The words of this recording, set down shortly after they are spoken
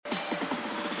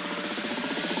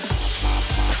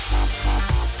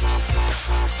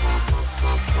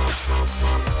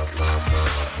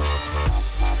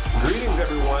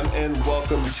and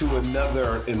welcome to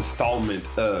another installment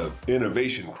of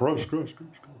Innovation Crush.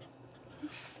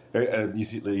 You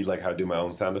see, you like how I do my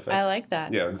own sound effects? I like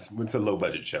that. Yeah, it's a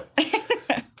low-budget show.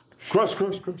 Crush.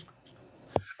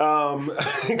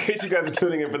 In case you guys are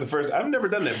tuning in for the first, I've never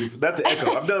done that before. That's the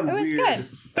echo. I've done it was weird. Good.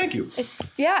 Thank you.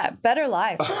 Better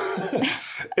live.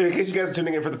 In case you guys are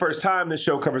tuning in for the first time, this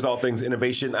show covers all things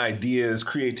innovation, ideas,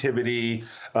 creativity,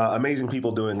 amazing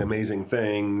people doing amazing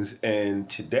things. And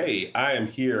today I am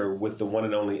here with the one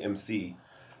and only MC,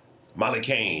 Molly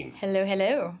Cain.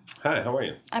 Hello. Hi, how are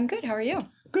you? I'm good. How are you?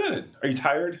 Good. Are you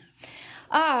tired?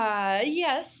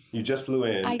 Yes. You just flew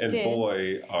in, I and did.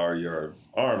 Boy, are your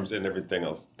arms and everything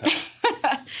else tired.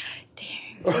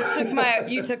 Dang.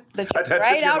 You took the trick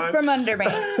right out from under me.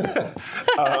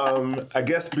 I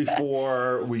guess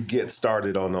before we get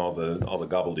started on all the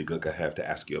gobbledygook I have to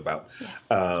ask you about, Yes.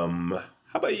 How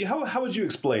about you? How would you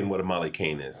explain what a Molly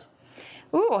Cain is?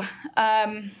 Ooh.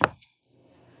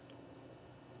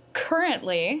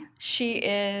 Currently, she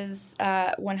is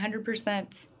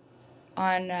 100%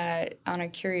 on a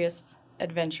curious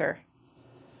adventure.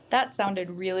 That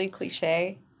sounded really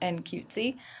cliche and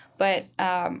cutesy, but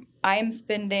I am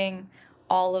spending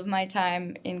all of my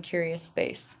time in curious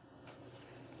space.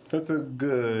 That's a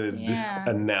good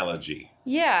analogy.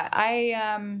 Yeah,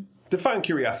 I Define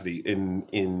curiosity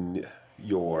in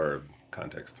your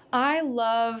context. I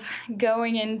love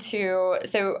going into,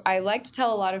 so I like to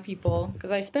tell a lot of people,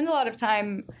 because I spend a lot of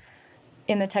time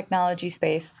in the technology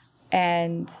space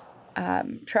and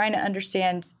trying to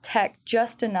understand tech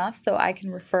just enough so I can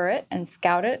refer it and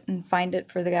scout it and find it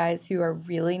for the guys who are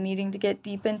really needing to get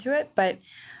deep into it. But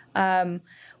when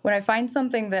I find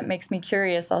something that makes me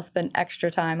curious, I'll spend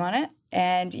extra time on it.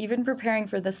 And even preparing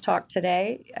for this talk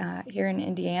today here in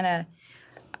Indiana,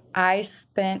 I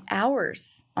spent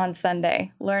hours on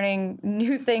Sunday learning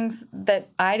new things that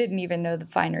I didn't even know the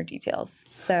finer details.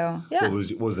 So, yeah.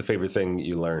 What was the favorite thing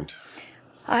you learned?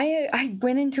 I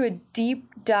went into a deep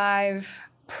dive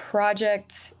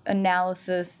project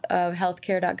analysis of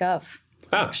healthcare.gov,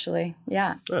 actually.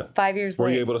 Yeah. 5 years Were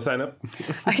late. you able to sign up?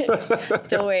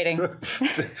 Still waiting.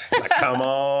 Like, come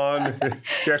on.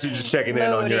 You're actually just checking in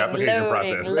on your application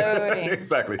process. Loading.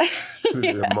 Exactly.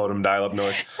 Modem dial-up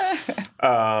noise.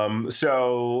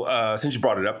 So since you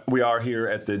brought it up, we are here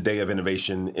at the Day of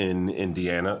Innovation in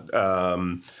Indiana.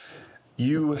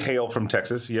 You hail from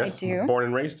Texas, yes? I do. Born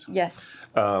and raised? Yes.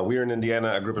 We are in Indiana.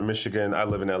 I grew up in Michigan. I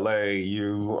live in L.A.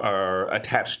 You are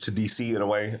attached to D.C. in a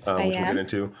way, which we'll get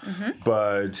into. Mm-hmm.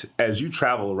 But as you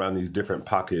travel around these different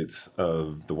pockets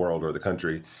of the world or the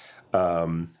country,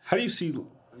 how do you see,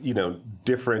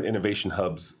 different innovation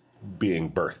hubs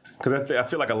being birthed? Because I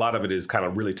feel like a lot of it is kind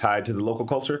of really tied to the local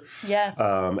culture. Yes.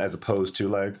 As opposed to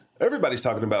like everybody's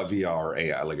talking about VR or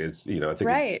AI. Like it's, I think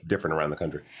it's different around the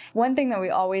country. One thing that we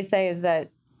always say is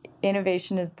that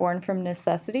innovation is born from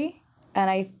necessity. And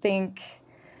I think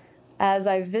as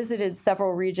I visited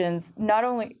several regions, not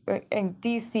only in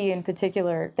D.C. in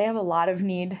particular, they have a lot of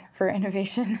need for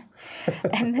innovation.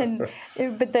 And then,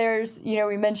 but there's,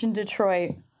 we mentioned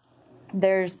Detroit.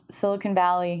 There's Silicon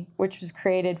Valley, which was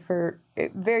created for a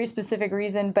very specific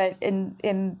reason, but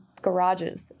in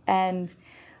garages. And,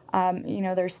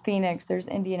 there's Phoenix, there's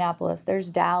Indianapolis, there's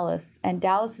Dallas. And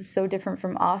Dallas is so different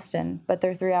from Austin, but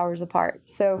they're 3 hours apart.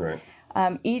 So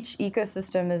each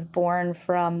ecosystem is born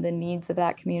from the needs of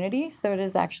that community. So it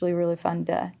is actually really fun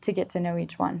to get to know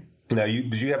each one. Now,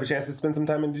 did you have a chance to spend some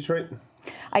time in Detroit?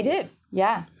 I did,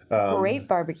 yeah. Great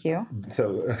barbecue.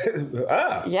 So,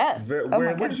 yes.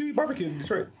 Where did you eat barbecue in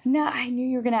Detroit? No, I knew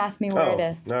you were going to ask me where it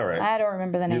is. All right. I don't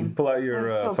remember the name. You pull out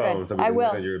your phone. So I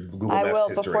will. Your Google Maps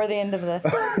history. Before the end of this.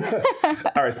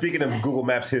 All right. Speaking of Google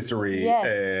Maps history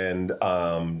and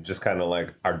just kind of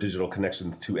like our digital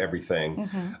connections to everything,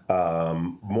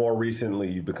 more recently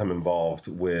you've become involved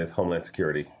with Homeland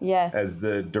Security. Yes. As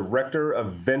the Director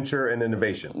of Venture and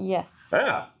Innovation. Yes.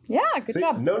 Yeah, good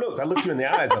job. No notes. I looked you in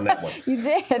the eyes on that one. You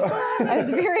did. I was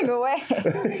veering away.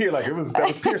 You're like, that was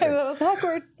piercing. It was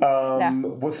awkward. So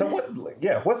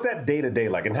what's that day to day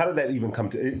like, and how did that even come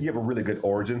to? You have a really good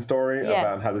origin story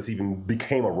about how this even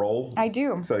became a role. I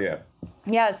do. So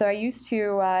So I used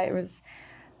to. It was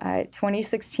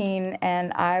 2016,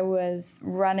 and I was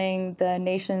running the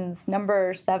nation's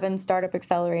number 7 startup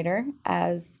accelerator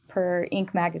as per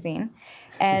Inc. magazine,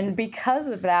 and because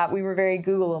of that, we were very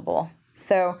Googleable.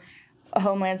 So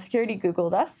Homeland Security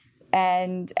Googled us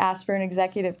and asked for an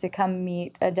executive to come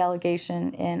meet a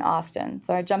delegation in Austin.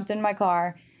 So I jumped in my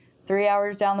car, 3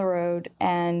 hours down the road,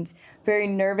 and very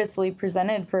nervously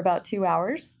presented for about 2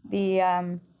 hours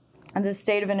the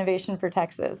state of innovation for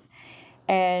Texas.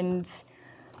 And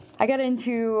I got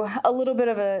into a little bit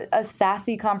of a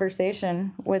sassy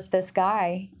conversation with this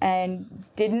guy and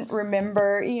didn't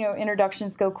remember,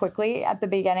 introductions go quickly at the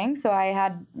beginning. So I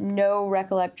had no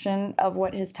recollection of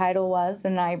what his title was.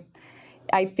 And I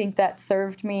think that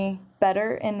served me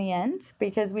better in the end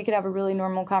because we could have a really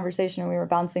normal conversation and we were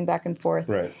bouncing back and forth.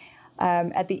 Right.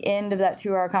 At the end of that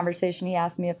 2-hour conversation, he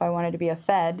asked me if I wanted to be a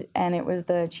Fed, and it was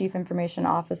the Chief Information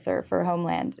Officer for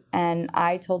Homeland. And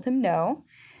I told him no.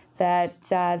 That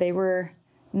they were,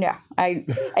 no.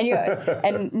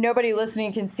 And nobody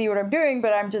listening can see what I'm doing,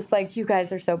 but I'm just like, you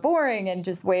guys are so boring, and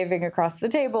just waving across the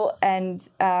table. And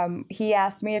he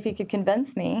asked me if he could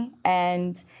convince me,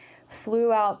 and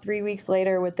flew out 3 weeks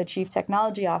later with the Chief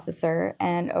Technology Officer,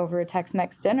 and over a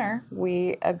Tex-Mex dinner,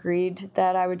 we agreed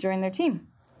that I would join their team.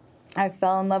 I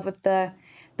fell in love with the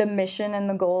mission and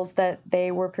the goals that they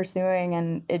were pursuing,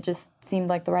 and it just seemed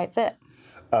like the right fit.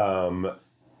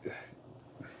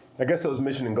 I guess those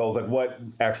mission and goals, like what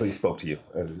actually spoke to you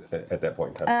at that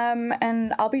point in time?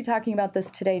 And I'll be talking about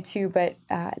this today too, but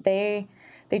they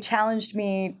challenged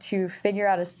me to figure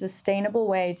out a sustainable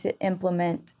way to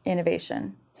implement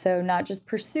innovation. So not just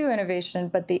pursue innovation,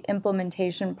 but the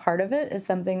implementation part of it is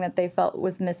something that they felt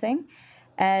was missing.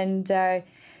 And,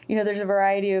 there's a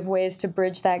variety of ways to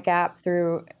bridge that gap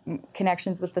through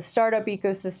connections with the startup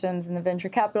ecosystems and the venture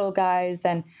capital guys,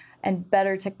 and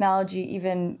better technology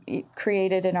even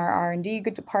created in our R&D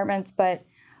departments. But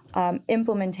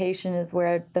implementation is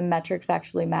where the metrics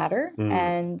actually matter. Mm.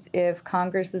 And if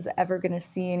Congress is ever going to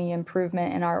see any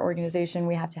improvement in our organization,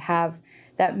 we have to have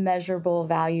that measurable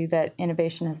value that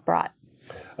innovation has brought.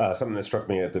 Something that struck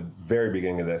me at the very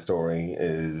beginning of that story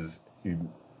is you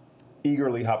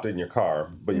eagerly hopped in your car,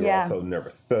 but you were also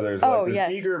nervous. So there's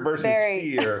this eager versus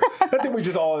fear. I think we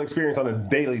just all experience on a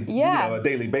daily, a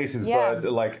daily basis. Yeah.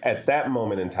 But like at that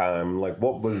moment in time, like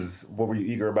what were you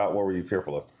eager about? What were you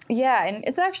fearful of? Yeah, and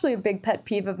it's actually a big pet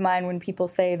peeve of mine when people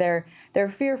say they're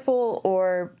fearful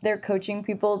or they're coaching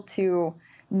people to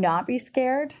not be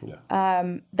scared.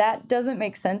 Yeah. That doesn't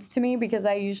make sense to me because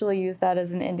I usually use that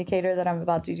as an indicator that I'm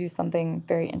about to do something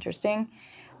very interesting.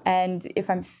 And if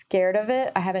I'm scared of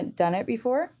it, I haven't done it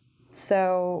before.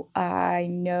 So I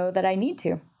know that I need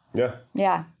to. Yeah.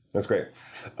 Yeah. That's great.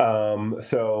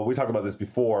 So we talked about this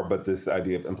before, but this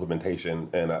idea of implementation,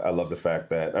 and I love the fact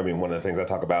that, one of the things I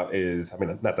talk about is,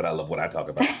 not that I love what I talk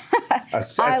about. I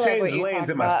changed lanes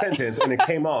in my sentence, and it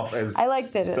came off as I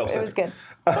liked it. It was good.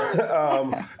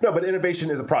 No, but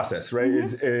innovation is a process, right?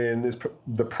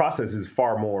 Mm-hmm. The process is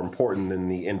far more important than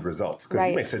the end results, because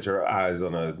you may set your eyes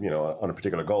on a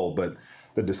particular goal, but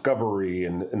the discovery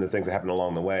and the things that happen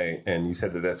along the way. And you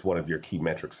said that that's one of your key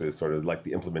metrics is sort of like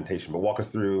the implementation. But walk us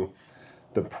through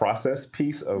the process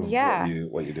piece of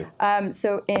what you do.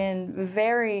 So in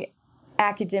very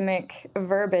academic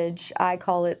verbiage, I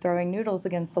call it throwing noodles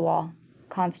against the wall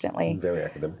constantly. Very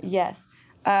academic. Yes.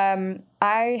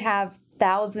 I have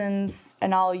thousands,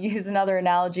 and I'll use another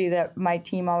analogy that my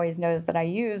team always knows that I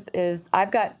use, is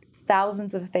I've got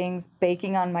thousands of things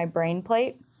baking on my brain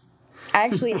plate. I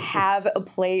actually have a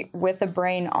plate with a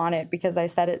brain on it because I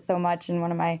said it so much, and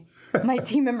one of my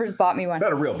team members bought me one.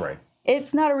 Not a real brain.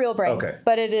 It's not a real brain,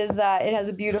 but it is. It has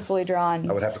a beautifully drawn.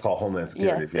 I would have to call Homeland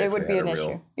Security if you it would be an real...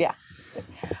 issue. Yeah.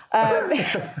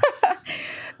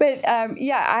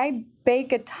 I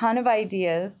bake a ton of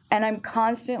ideas, and I'm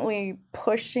constantly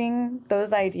pushing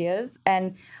those ideas,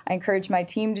 and I encourage my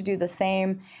team to do the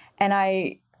same, and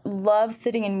I love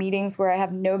sitting in meetings where I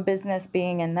have no business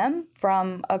being in them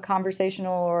from a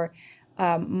conversational or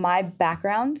my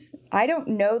background. I don't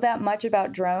know that much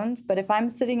about drones, but if I'm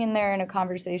sitting in there in a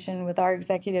conversation with our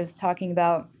executives talking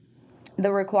about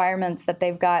the requirements that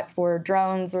they've got for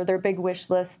drones or their big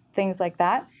wish list, things like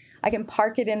that, I can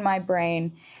park it in my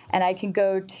brain and I can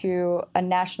go to a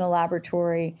national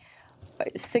laboratory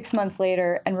 6 months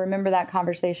later and remember that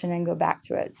conversation and go back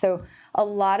to it. So a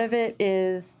lot of it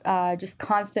is just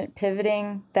constant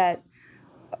pivoting, but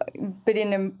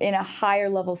in a higher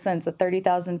level sense, a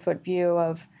 30,000-foot view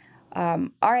of,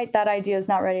 all right, that idea is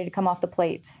not ready to come off the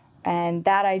plate. And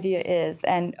that idea is,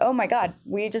 and oh my God,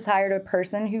 we just hired a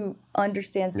person who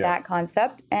understands that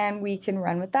concept, and we can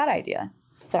run with that idea.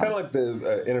 So. It's kind of like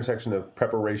the intersection of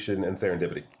preparation and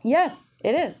serendipity. Yes,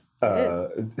 it is.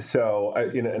 So,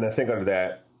 and I think under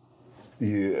that,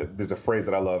 there's a phrase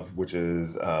that I love, which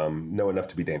is know enough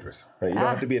to be dangerous. Right? You don't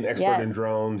have to be an expert in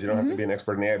drones. You don't have to be an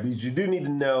expert in AI, but you do need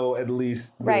to know at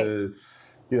least the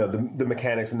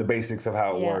mechanics and the basics of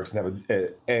how it works.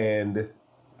 And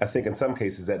I think in some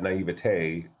cases that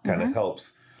naivete kind of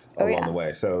helps along the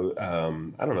way. So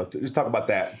I don't know. Just talk about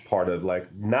that part of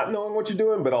like not knowing what you're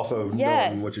doing, but also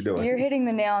knowing what you're doing. You're hitting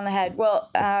the nail on the head. Well,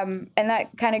 and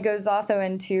that kind of goes also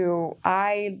into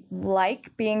I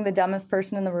like being the dumbest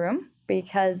person in the room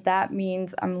because that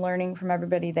means I'm learning from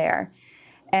everybody there.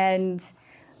 And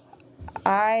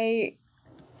I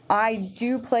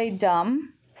do play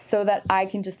dumb so that I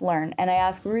can just learn. And I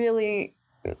ask really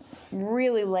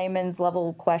layman's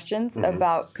level questions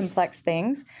about complex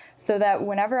things so that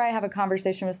whenever I have a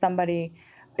conversation with somebody,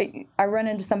 I run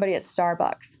into somebody at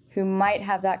Starbucks who might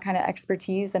have that kind of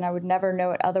expertise and I would never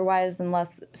know it otherwise unless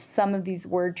some of these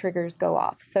word triggers go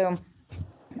off. So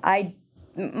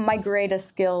my greatest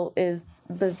skill is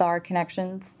bizarre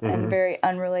connections and very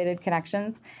unrelated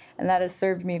connections. And that has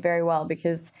served me very well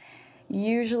because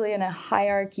usually in a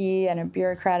hierarchy and a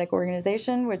bureaucratic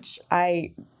organization, which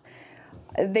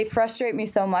they frustrate me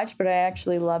so much, but I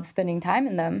actually love spending time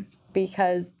in them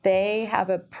because they have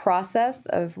a process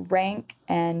of rank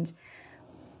and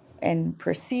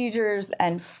procedures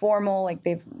and formal, like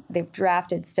they've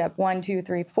drafted step 1, 2,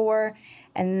 3, 4,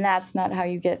 and that's not how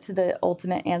you get to the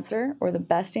ultimate answer or the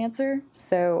best answer.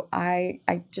 So I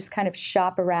just kind of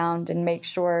shop around and make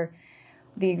sure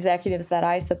the executives that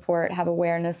I support have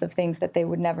awareness of things that they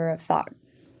would never have thought.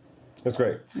 That's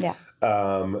great. Yeah.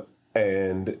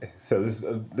 And so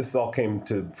this all came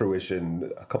to fruition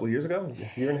a couple of years ago,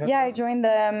 a year and a half? Yeah, I joined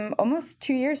them almost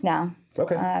 2 years now.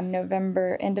 Okay. End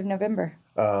of November.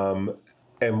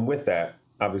 And with that,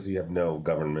 obviously you have no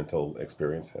governmental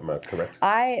experience. Am I correct?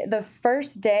 The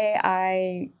first day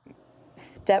I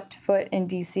stepped foot in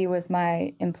D.C. was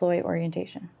my employee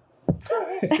orientation.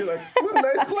 You're like, what a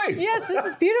nice place. Yes, this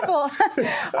is beautiful.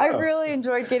 I really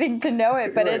enjoyed getting to know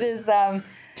it, but it is...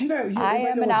 I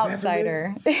am an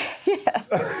outsider. Yes.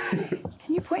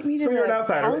 Can you point me to So you're an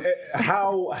outsider. house?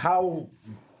 How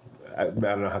I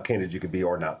don't know how candid you could be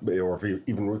or not, or if it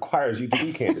even requires you to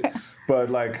be candid. But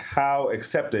like, how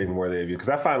accepting were they of you? Because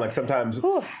I find like sometimes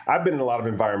I've been in a lot of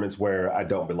environments where I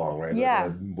don't belong, right?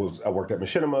 Yeah. Like I worked at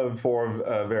Machinima for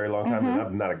a very long time, and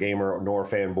I'm not a gamer nor a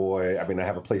fanboy. I mean, I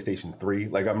have a PlayStation 3.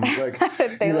 Like I'm like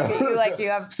they look at you like you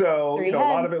have so three a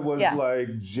lot of it was heads.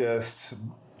 like just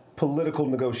political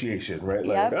negotiation, right?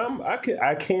 Like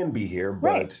I can be here, but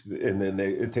Right. and then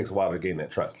it takes a while to gain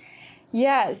that trust.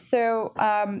 Yeah, so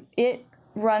it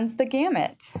runs the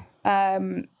gamut.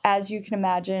 As you can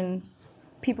imagine,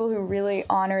 people who really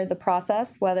honor the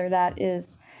process, whether that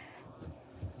is,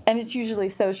 and it's usually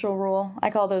social rule, I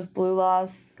call those blue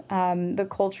laws, the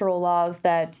cultural laws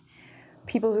that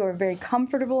people who are very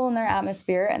comfortable in their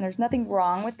atmosphere, and there's nothing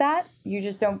wrong with that, you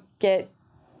just don't get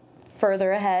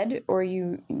further ahead, or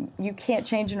you can't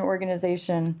change an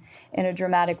organization in a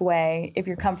dramatic way if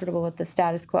you're comfortable with the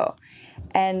status quo.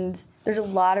 And there's a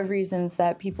lot of reasons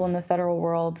that people in the federal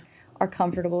world are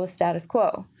comfortable with status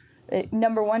quo.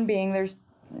 Number one being there's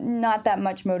not that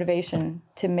much motivation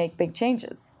to make big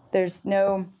changes. There's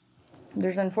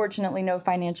unfortunately no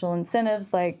financial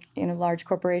incentives like in a large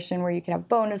corporation where you can have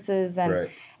bonuses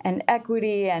and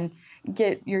equity and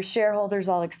get your shareholders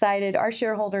all excited. Our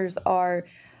shareholders are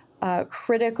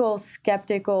critical,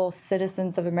 skeptical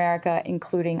citizens of America,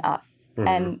 including us.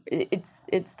 And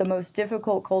it's the most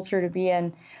difficult culture to be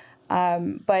in.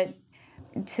 But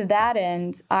to that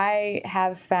end, I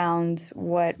have found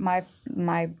what my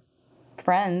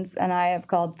friends and I have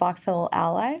called foxhole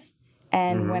allies.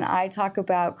 And when I talk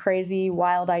about crazy,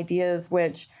 wild ideas,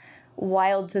 which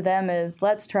wild to them is,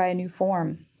 let's try a new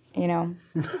form. You know,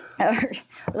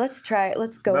 let's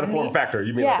go. Not a form factor.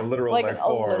 You mean like a literal like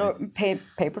form? A little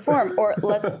paper form, or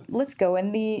let's go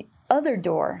in the other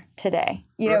door today.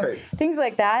 You know, things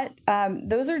like that.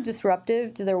 Those are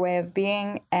disruptive to their way of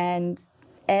being, and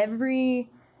every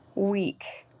week,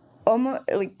 almost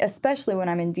especially when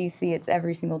I'm in DC, it's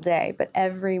every single day. But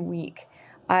every week,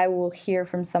 I will hear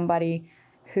from somebody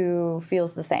who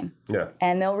feels the same. Yeah.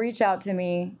 And they'll reach out to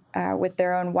me with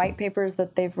their own white papers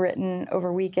that they've written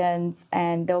over weekends,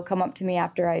 and they'll come up to me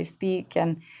after I speak.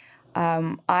 And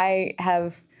I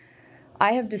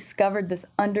have discovered this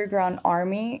underground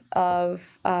army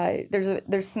of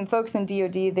there's some folks in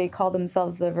DoD, they call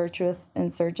themselves the virtuous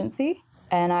insurgency,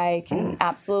 and I can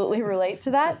absolutely relate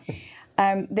to that.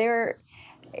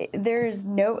 There's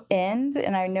no end,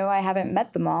 and I know I haven't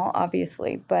met them all,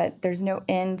 obviously, but there's no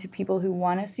end to people who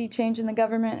want to see change in the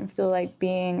government and feel like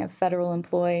being a federal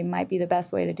employee might be the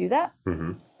best way to do that.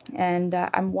 And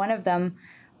I'm one of them,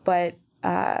 but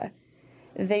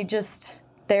there's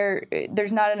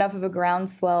not enough of a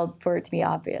groundswell for it to be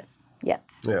obvious yet.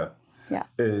 Yeah. Yeah.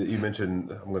 You mentioned,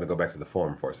 I'm going to go back to the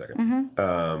form for a second.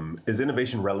 Is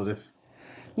innovation relative?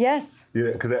 Yes.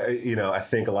 Yeah, because I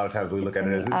think a lot of times we look at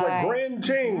it as it's like grand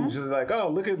change. It's like, oh,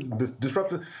 look at this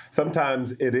disruptive.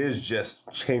 Sometimes it is just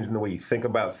changing the way you think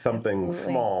about something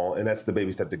small, and that's the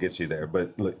baby step that gets you there.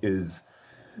 But has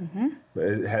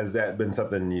that been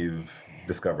something you've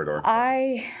discovered or?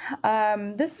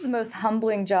 This is the most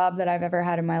humbling job that I've ever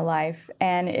had in my life,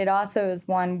 and it also is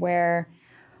one where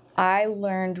I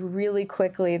learned really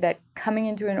quickly that coming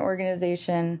into an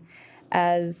organization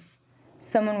as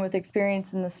someone with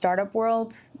experience in the startup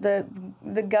world, the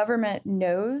government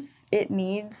knows it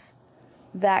needs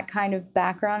that kind of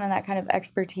background and that kind of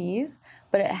expertise,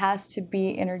 but it has to be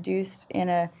introduced in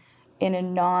a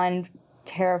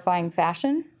non-terrifying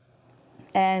fashion.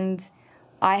 And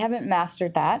I haven't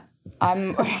mastered that.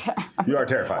 You are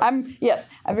terrified. I'm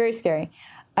very scary.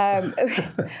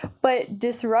 But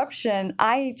disruption,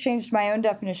 I changed my own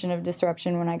definition of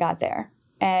disruption when I got there.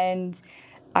 And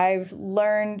I've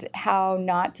learned how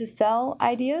not to sell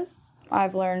ideas.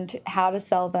 I've learned how to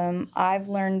sell them. I've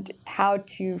learned how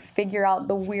to figure out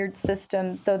the weird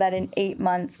system so that in 8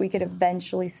 months we could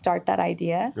eventually start that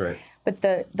idea. Right. But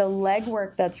the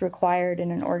legwork that's required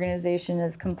in an organization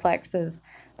as complex as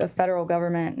the federal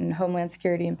government and Homeland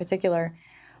Security in particular,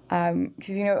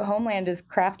 because Homeland is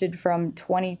crafted from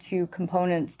 22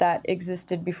 components that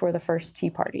existed before the first Tea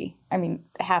Party. I mean,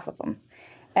 half of them.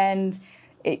 And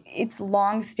it's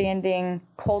long-standing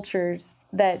cultures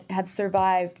that have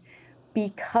survived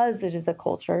because it is a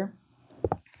culture.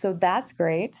 So that's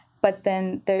great. But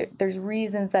then there's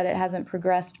reasons that it hasn't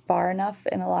progressed far enough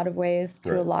in a lot of ways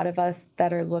to a lot of us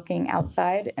that are looking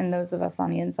outside and those of us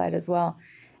on the inside as well.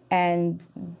 And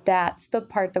that's the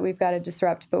part that we've got to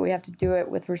disrupt, but we have to do it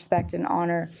with respect and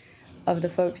honor of the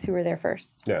folks who were there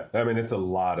first. Yeah, I mean, it's a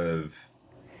lot of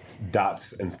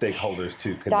dots and stakeholders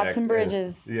to connect. Dots and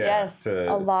bridges, yes,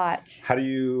 a lot. How do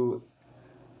you,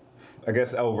 I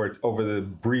guess over the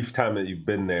brief time that you've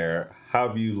been there, how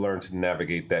have you learned to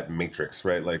navigate that matrix,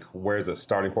 right? Like, where's the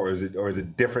starting point? Or is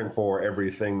it different for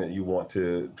everything that you want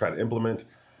to try to implement?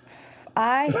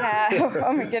 I have,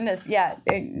 oh my goodness, yeah,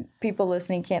 people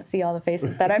listening can't see all the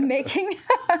faces that I'm making.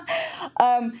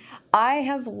 I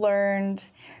have learned,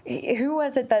 who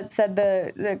was it that said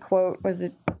the quote, was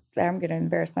it, I'm going to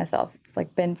embarrass myself. It's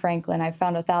like Ben Franklin, I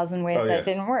found 1,000 ways that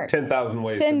didn't work. 10,000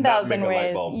 ways to not make a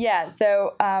light bulb. Yeah,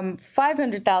 so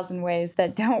 500,000 ways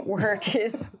that don't work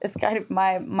is kind of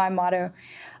my motto.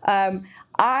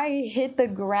 I hit the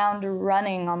ground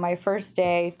running on my first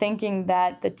day thinking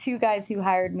that the two guys who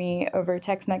hired me over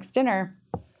Tex-Mex dinner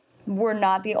were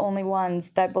not the only ones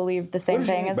that believed the same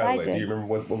thing as I did. Do you remember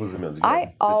what was the meal?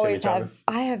 I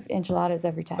have enchiladas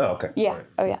every time. Oh, okay. Yeah. Right.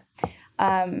 Oh,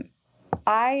 yeah.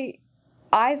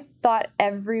 I thought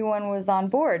everyone was on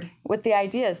board with the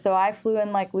idea, so I flew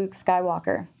in like Luke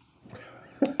Skywalker.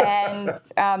 And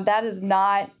that is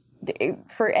not,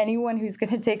 for anyone who's going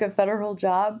to take a federal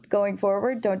job going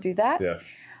forward, don't do that. Yeah.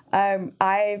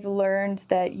 I've learned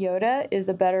that Yoda is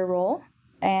a better role,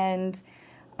 and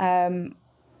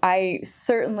I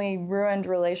certainly ruined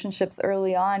relationships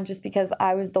early on just because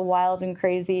I was the wild and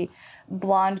crazy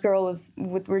blonde girl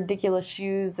with ridiculous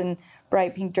shoes and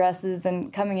bright pink dresses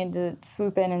and coming in to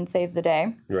swoop in and save the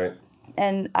day. Right.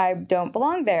 And I don't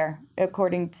belong there,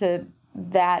 according to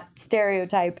that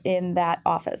stereotype in that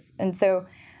office. And so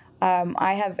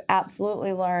I have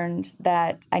absolutely learned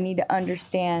that I need to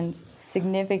understand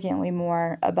significantly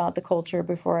more about the culture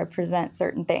before I present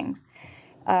certain things.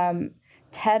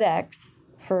 TEDx,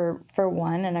 for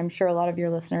one, and I'm sure a lot of your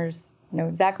listeners know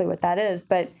exactly what that is,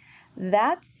 but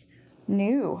that's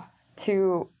new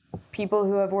to people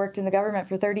who have worked in the government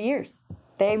for 30 years.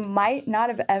 They might not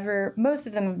have ever, most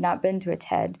of them have not been to a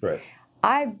TED. Right.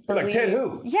 I believe, like Ted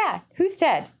who? Yeah, who's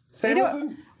Ted?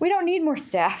 Samuelson? We don't need more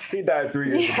staff. He died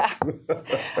 3 years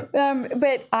ago.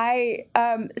 But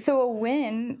so a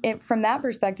win from that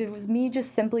perspective was me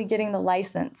just simply getting the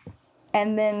license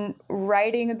and then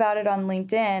writing about it on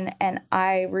LinkedIn. And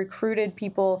I recruited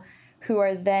people who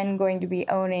are then going to be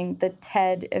owning the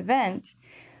TED event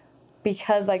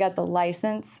because I got the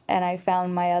license and I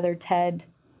found my other TED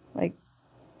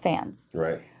fans.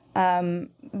 Right.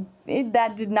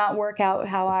 That did not work out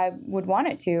how I would want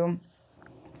it to.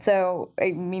 So,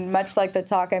 I mean, much like the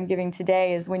talk I'm giving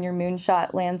today is when your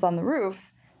moonshot lands on the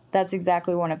roof, that's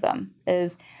exactly one of them.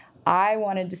 Is I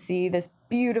wanted to see this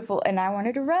beautiful, and I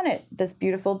wanted to run it, this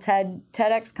beautiful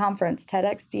TEDx conference,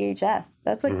 TEDx DHS.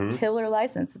 That's a killer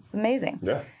license. It's amazing.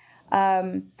 Yeah.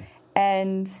 I'm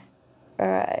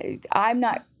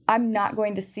not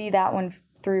going to see that one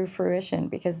through fruition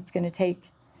because it's going to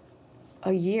take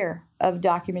a year of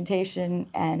documentation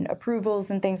and approvals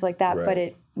and things like that. Right.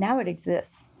 But now it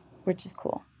exists, which is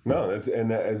cool. No,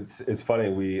 it's funny.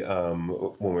 We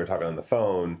when we were talking on the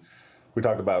phone, we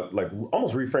talked about like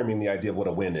almost reframing the idea of what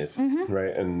a win is,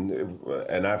 right?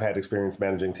 And I've had experience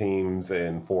managing teams,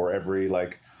 and for every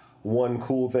like one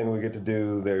cool thing we get to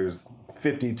do, there's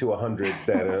 50 to 100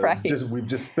 that right. we've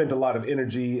just spent a lot of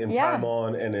energy and time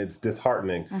on, and it's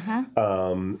disheartening.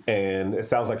 And it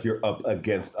sounds like you're up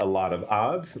against a lot of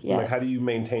odds. Yes. Like, how do you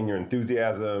maintain your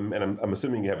enthusiasm? And I'm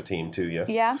assuming you have a team too, yes?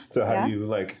 Yeah. So how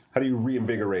do you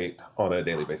reinvigorate on a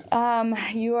daily basis?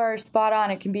 You are spot on.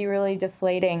 It can be really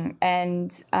deflating,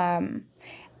 and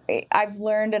I've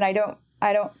learned, and I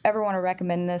don't ever want to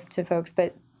recommend this to folks,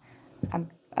 but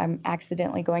I'm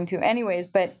accidentally going to anyways,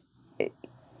 but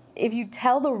if you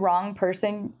tell the wrong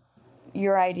person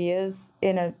your ideas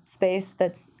in a space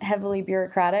that's heavily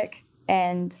bureaucratic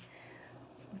and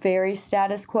very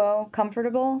status quo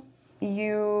comfortable,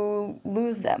 you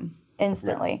lose them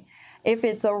instantly. Yeah. If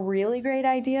it's a really great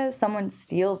idea, someone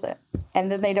steals it, and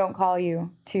then they don't call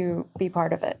you to be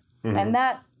part of it. And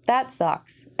that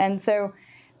sucks. And so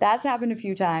that's happened a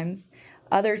few times.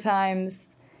 Other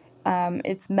times,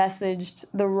 it's messaged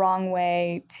the wrong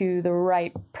way to the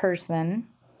right person,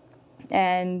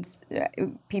 and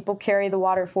people carry the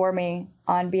water for me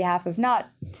on behalf of not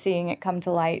seeing it come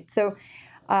to light. So,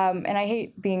 and I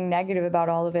hate being negative about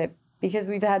all of it because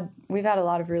we've had a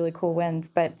lot of really cool wins,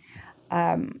 but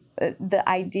the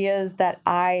ideas that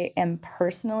I am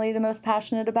personally the most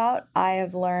passionate about, I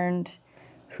have learned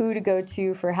who to go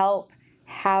to for help,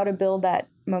 how to build that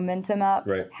momentum up,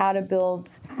 how to build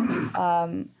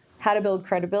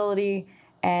credibility,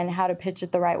 and how to pitch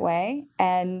it the right way.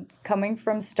 And coming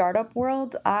from startup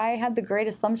world, I had the great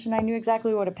assumption I knew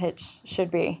exactly what a pitch should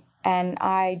be, and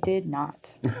I did not.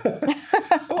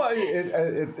 Well,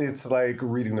 it's like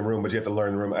reading the room, but you have to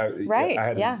learn the room. I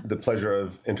had the pleasure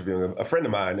of interviewing a friend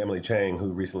of mine, Emily Chang,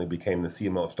 who recently became the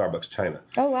CMO of Starbucks China.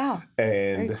 Oh, wow.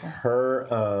 And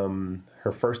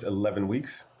her first 11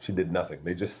 weeks, she did nothing.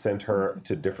 They just sent her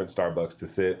to different Starbucks to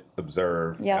sit,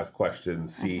 observe, ask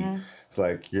questions, see. It's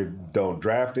like, you don't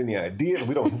draft any ideas.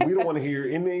 We don't want to hear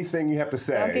anything you have to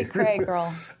say. Don't be cray,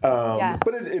 girl. But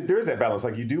there is that balance.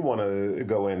 Like, you do want to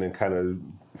go in and kind of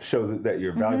show that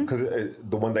you're valuable. Because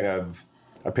the one thing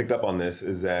I picked up on this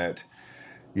is that,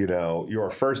 you know, your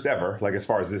first ever, like as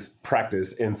far as this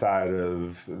practice inside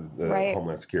of the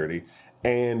Homeland Security,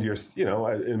 and you're, you know,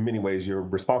 in many ways, you're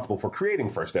responsible for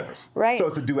creating first evers. Right. So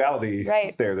it's a duality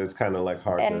there that's kind of like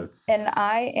hard to. And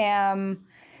I am,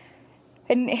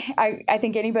 and I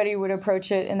think anybody would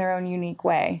approach it in their own unique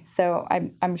way. So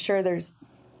I'm sure there's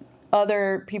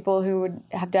other people who would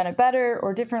have done it better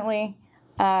or differently.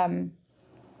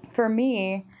 For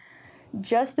me,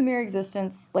 just the mere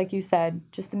existence, like you said,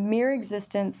 just the mere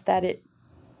existence that it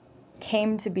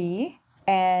came to be,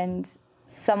 and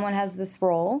someone has this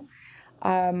role.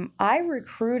 I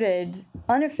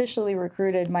unofficially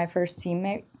recruited my first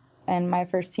teammate and my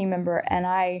first team member,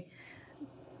 and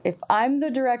if I'm the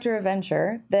director of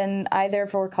venture, then I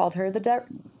therefore called her the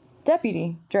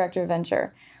deputy director of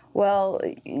venture. Well,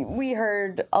 we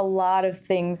heard a lot of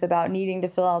things about needing to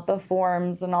fill out the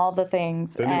forms and all the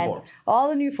things. All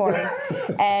the new forms.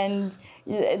 And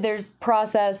there's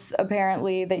process,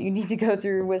 apparently, that you need to go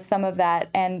through with some of that.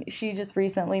 And she just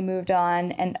recently moved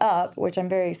on and up, which I'm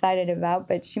very excited about,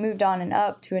 but she moved on and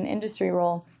up to an industry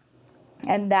role.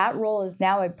 And that role is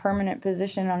now a permanent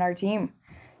position on our team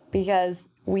because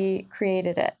we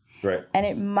created it. Right. And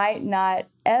it might not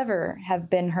ever have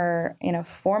been her in a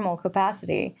formal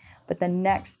capacity, but the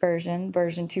next version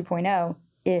 2.0,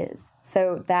 is.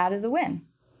 So that is a win.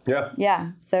 Yeah.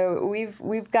 Yeah. So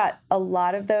we've got a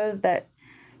lot of those that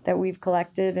we've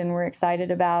collected and we're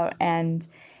excited about, and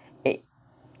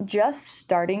just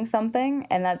starting something,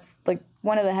 and that's like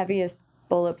one of the heaviest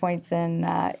bullet points in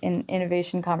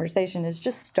innovation conversation, is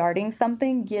just starting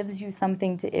something gives you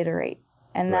something to iterate.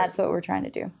 And that's what we're trying to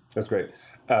do. That's great.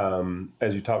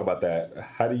 As you talk about that,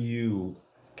 how do you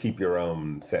keep your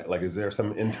own set? Like, is there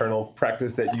some internal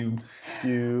practice that you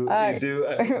do?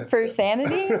 For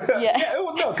sanity? Yeah.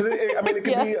 Well, no, because it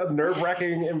can be a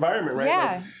nerve-wracking environment,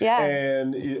 right? Yeah.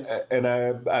 And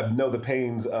I know the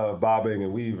pains of bobbing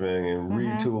and weaving and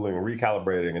retooling and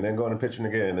recalibrating and then going and pitching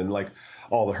again and like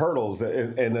all the hurdles.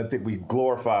 And I think we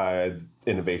glorified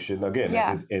innovation again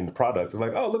as this end product. And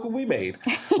like, oh, look what we made,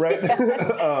 right?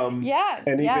 And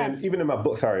even in my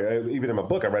book,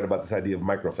 I write about this idea of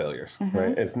micro failures,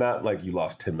 right? It's not like you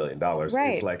lost $10 million.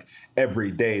 Right. It's like every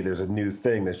day there's a new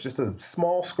thing that's just a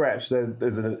small scratch that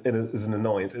is an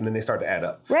annoyance, and then they start to add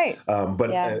up. Right.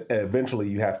 Eventually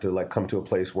you have to like come to a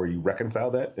place where you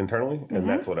reconcile that internally, and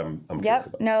that's what I'm curious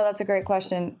about. No, that's a great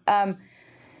question.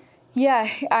 Yeah,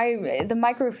 the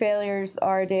micro failures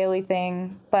are a daily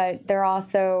thing, but they're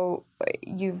also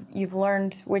you've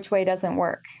learned which way doesn't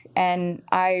work. And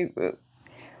I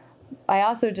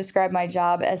also describe my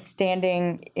job as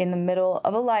standing in the middle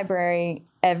of a library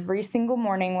every single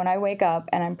morning when I wake up,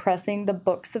 and I'm pressing the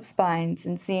books of spines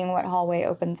and seeing what hallway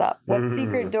opens up, what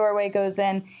secret doorway goes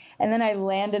in, and then I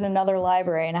land in another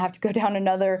library and I have to go down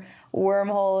another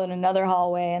wormhole in another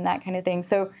hallway and that kind of thing.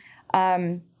 So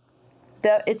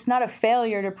it's not a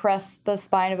failure to press the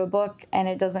spine of a book and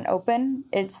it doesn't open.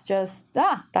 It's just,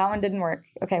 that one didn't work.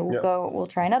 Okay, we'll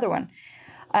try another one.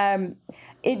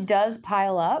 It does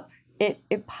pile up.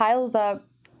 It piles up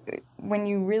when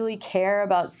you really care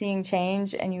about seeing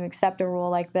change and you accept a role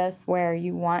like this where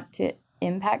you want to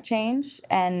impact change.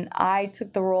 And I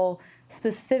took the role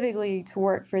specifically to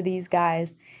work for these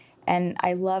guys. And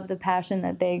I love the passion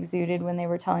that they exuded when they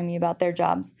were telling me about their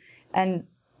jobs. And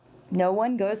no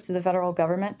one goes to the federal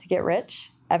government to get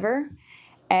rich, ever.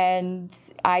 And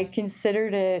I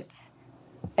considered it,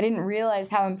 I didn't realize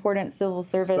how important civil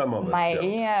service might.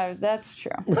 Don't. Yeah, that's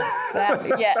true. Edit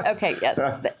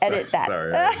that.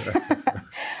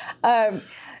 Sorry.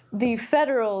 The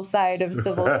federal side of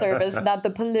civil service, not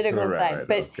the political side.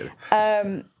 But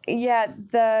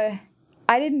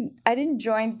I didn't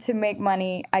join to make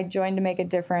money. I joined to make a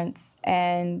difference,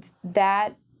 and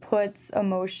that puts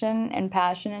emotion and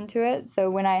passion into it.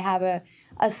 So when I have a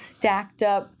stacked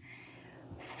up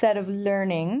set of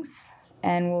learnings,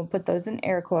 and we'll put those in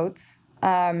air quotes,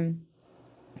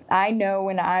 I know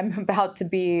when I'm about to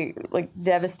be like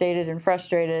devastated and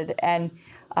frustrated, and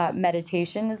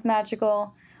meditation is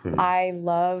magical. I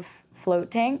love float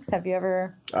tanks. Have you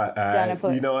ever done a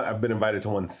float? You know what? I've been invited to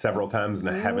one several times and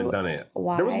I haven't done it.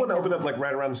 Why? There was one that opened up like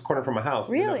right around this corner from my house.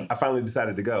 Really? I finally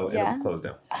decided to go and it was closed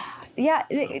down. Yeah,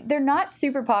 they're not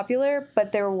super popular,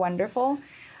 but they're wonderful.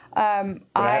 But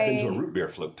I have been to a root beer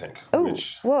float tank.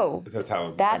 Whoa. That's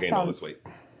how I gained all this weight.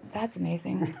 That's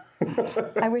amazing.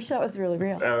 I wish that was really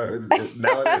real. Now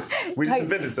it is. We just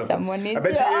invented something. Someone needs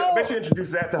I bet you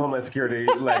introduce that to Homeland Security.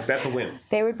 Like, that's a win.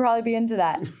 They would probably be into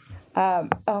that.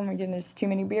 Oh my goodness, too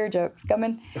many beer jokes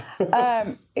coming.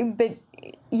 But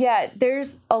yeah,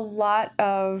 there's a lot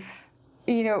of,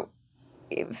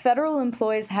 federal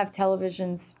employees have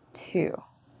televisions too.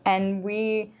 And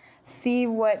we see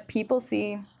what people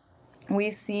see. We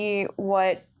see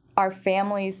what our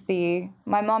families see.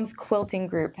 My mom's quilting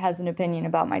group has an opinion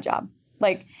about my job.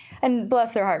 And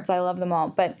bless their hearts, I love them all.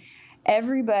 But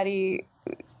everyone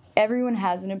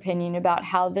has an opinion about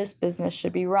how this business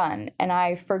should be run. And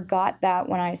I forgot that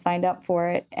when I signed up for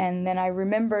it. And then I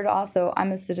remembered also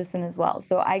I'm a citizen as well.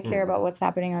 So I care about what's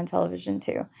happening on television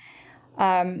too.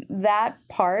 That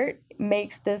part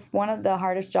makes this one of the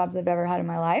hardest jobs I've ever had in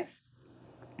my life.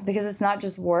 Because it's not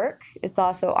just work, it's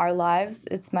also our lives.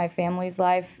 It's my family's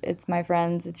life, it's my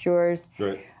friends, it's yours.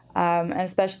 Right. And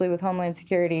especially with Homeland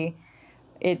Security,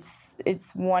 it's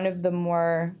one of the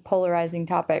more polarizing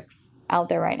topics out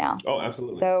there right now. Oh,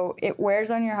 absolutely. So it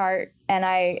wears on your heart, and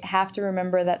I have to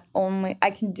remember that I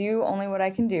can do only what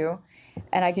I can do,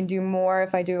 and I can do more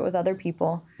if I do it with other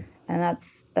people. And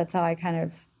that's how I kind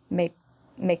of make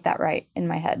that right in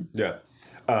my head. Yeah.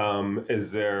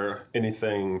 Is there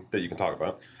anything that you can talk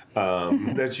about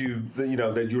that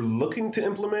you're looking to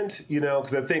implement?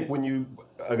 Because I think when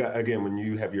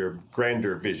you have your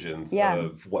grander visions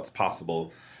of what's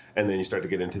possible, and then you start to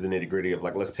get into the nitty gritty of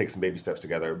let's take some baby steps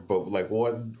together. But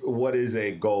what is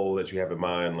a goal that you have in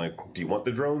mind? Do you want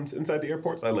the drones inside the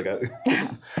airports? That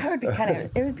would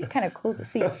be kind of cool to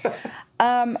see.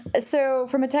 So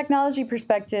from a technology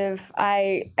perspective,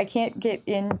 I can't get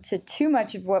into too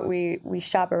much of what we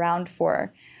shop around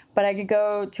for, but I could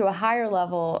go to a higher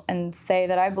level and say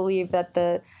that I believe that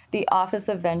the Office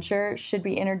of Venture should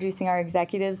be introducing our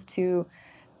executives to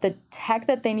the tech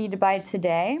that they need to buy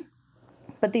today,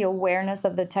 but the awareness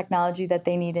of the technology that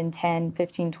they need in 10,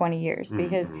 15, 20 years.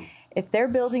 Because if they're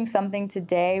building something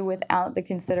today without the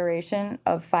consideration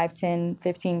of 5, 10,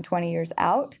 15, 20 years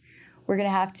out, we're going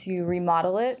to have to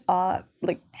remodel it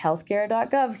like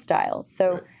healthcare.gov style.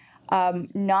 So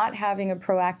not having a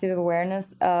proactive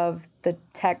awareness of the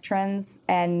tech trends.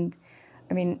 And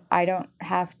I don't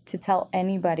have to tell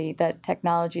anybody that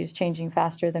technology is changing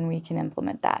faster than we can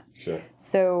implement that. Sure.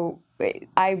 So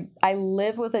I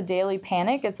live with a daily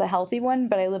panic. It's a healthy one,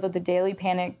 but I live with a daily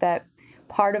panic that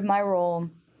part of my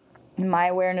role, my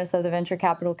awareness of the venture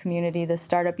capital community, the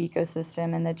startup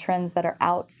ecosystem, and the trends that are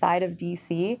outside of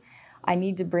DC, I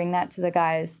need to bring that to the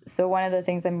guys. So one of the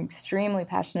things I'm extremely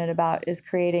passionate about is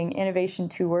creating innovation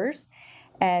tours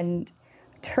and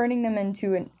turning them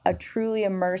into a truly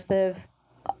immersive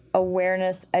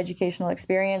awareness, educational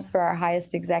experience for our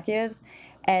highest executives,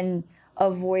 and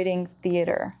avoiding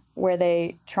theater, where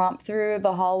they tromp through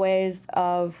the hallways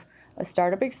of a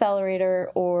startup accelerator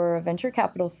or a venture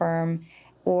capital firm,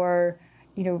 or,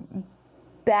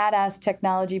 badass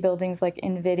technology buildings like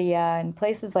NVIDIA and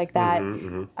places like that,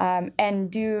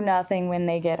 and do nothing when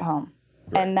they get home.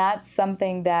 Right. And that's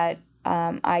something that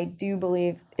I do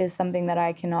believe is something that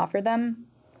I can offer them.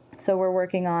 So we're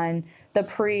working on the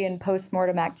pre- and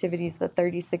post-mortem activities, the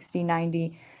 30, 60,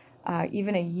 90,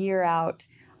 even a year out,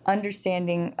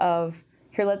 understanding of,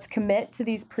 here, let's commit to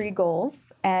these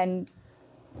pre-goals, and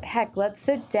heck, let's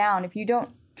sit down. If you don't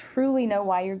truly know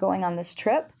why you're going on this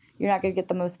trip, you're not going to get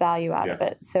the most value out of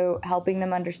it. So helping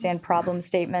them understand problem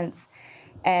statements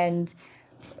and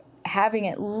having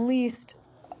at least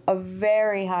a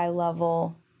very high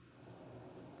level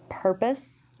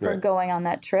purpose for going on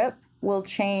that trip will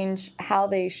change how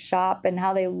they shop and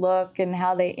how they look and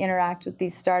how they interact with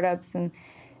these startups and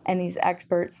these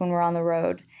experts when we're on the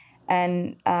road.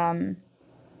 And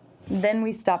then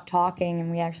we stop talking and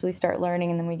we actually start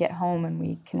learning, and then we get home and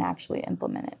we can actually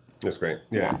implement it. That's great.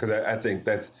 Yeah, because I think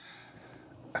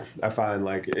I find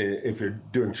like if you're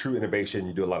doing true innovation,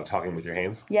 you do a lot of talking with your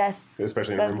hands. Yes.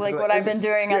 Especially in a room. That's like what I've been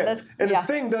doing on this. And this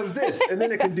thing does this, and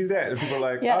then it can do that. And people are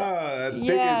like, I think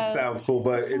it sounds cool,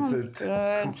 but it's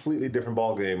a completely different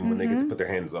ballgame when they get to put their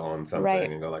hands on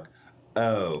something and go like,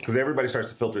 oh, because everybody starts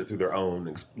to filter it through their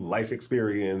own life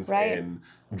experience and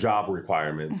job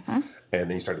requirements, and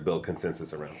then you start to build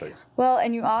consensus around things. Well,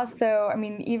 and you also,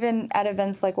 even at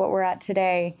events like what we're at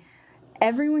today,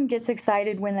 everyone gets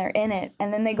excited when they're in it,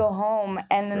 and then they go home,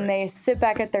 and then they sit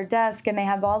back at their desk, and they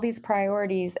have all these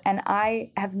priorities, and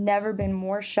I have never been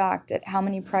more shocked at how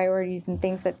many priorities and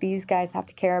things that these guys have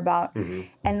to care about,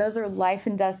 and those are life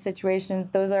and death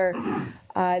situations. Those are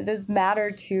those matter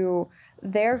to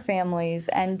their families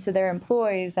and to their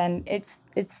employees, and it's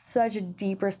such a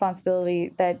deep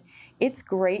responsibility that it's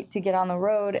great to get on the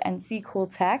road and see cool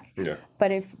tech,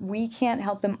 but if we can't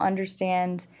help them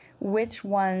understand which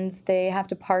ones they have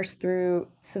to parse through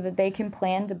so that they can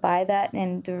plan to buy that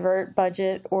and divert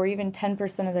budget or even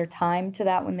 10% of their time to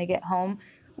that when they get home,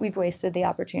 we've wasted the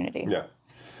opportunity. Yeah.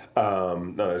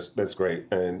 No, that's great.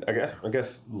 And I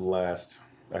guess last,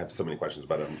 I have so many questions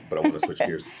about them, but I want to switch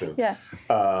gears soon.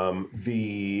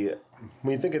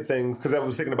 When you think of things, because I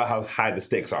was thinking about how high the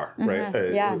stakes are,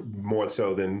 right? More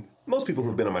so than most people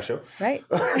who've been on my show. Right.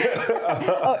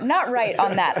 Oh, not right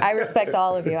on that. I respect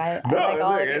all of you. I like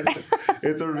all of you.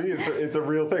 It's a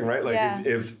real thing, right? Like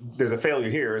if there's a failure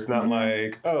here, it's not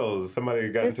like, oh, somebody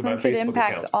got into my Facebook account. This one could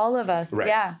impact all of us. Right.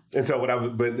 Yeah. And so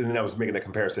then I was making that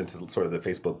comparison to sort of the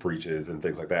Facebook breaches and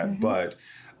things like that. But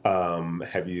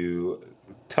have you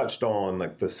touched on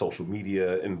like the social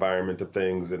media environment of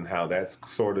things and how that's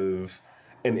sort of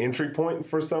an entry point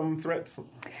for some threats?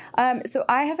 So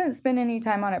I haven't spent any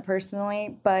time on it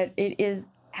personally, but it is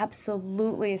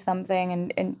absolutely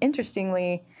something. And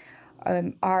interestingly,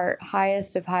 our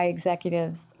highest of high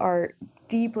executives are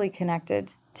deeply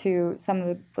connected to some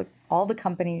of all the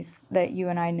companies that you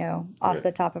and I know off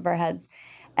the top of our heads.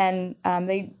 And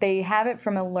they have it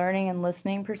from a learning and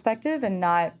listening perspective, and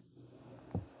not.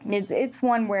 It's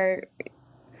one where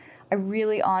I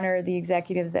really honor the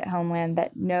executives at Homeland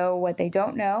that know what they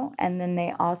don't know, and then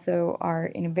they also are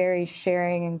in a very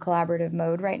sharing and collaborative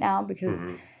mode right now, because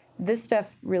this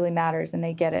stuff really matters and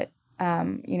they get it.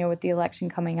 With the election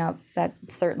coming up, that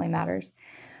certainly matters.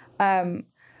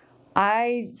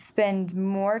 I spend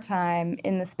more time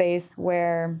in the space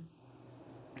where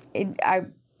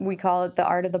we call it the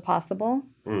art of the possible,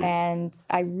 and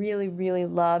I really, really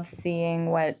love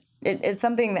seeing what. It's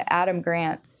something that Adam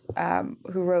Grant,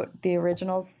 who wrote the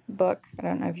Originals book, I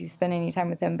don't know if you spent any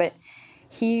time with him, but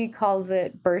he calls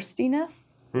it burstiness,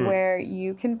 where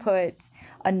you can put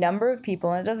a number of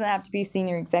people, and it doesn't have to be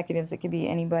senior executives, it could be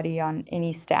anybody on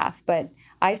any staff, but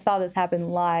I saw this happen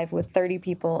live with 30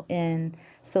 people in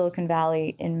Silicon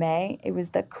Valley in May. It was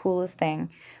the coolest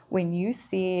thing. When you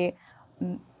see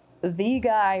the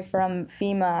guy from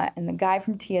FEMA and the guy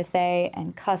from TSA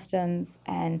and Customs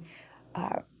and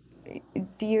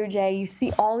DOJ, you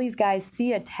see all these guys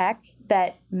see a tech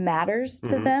that matters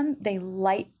to them, they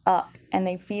light up and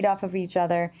they feed off of each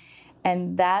other.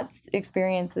 And that's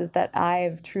experiences that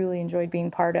I've truly enjoyed being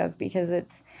part of, because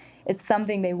it's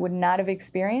something they would not have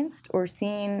experienced or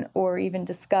seen or even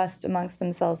discussed amongst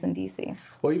themselves in DC.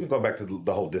 Well, even going back to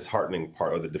the whole disheartening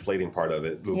part or the deflating part of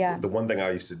it, the one thing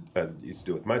I used to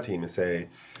do with my team is say,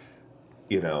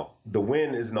 the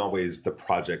win isn't always the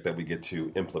project that we get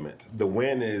to implement. The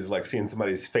win is like seeing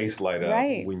somebody's face light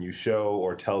up when you show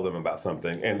or tell them about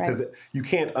something. And because you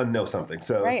can't unknow something.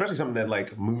 So especially something that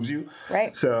like moves you.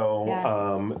 Right.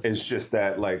 So it's just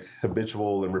that like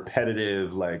habitual and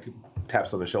repetitive like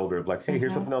taps on the shoulder of like, hey,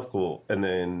 here's something else cool. And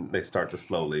then they start to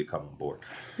slowly come on board.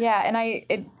 Yeah.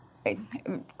 And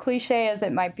cliche as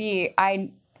it might be,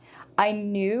 I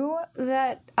knew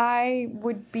that I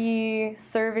would be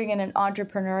serving in an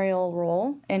entrepreneurial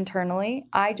role internally.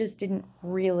 I just didn't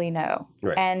really know.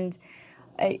 Right. And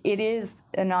it is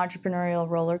an entrepreneurial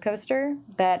roller coaster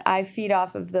that I feed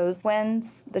off of those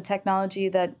wins, the technology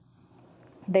that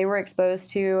they were exposed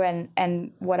to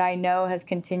and what I know has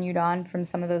continued on from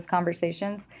some of those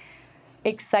conversations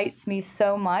excites me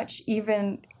so much,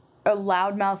 even a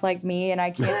loudmouth like me, and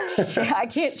I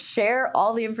can't share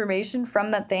all the information from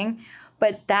that thing,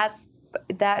 but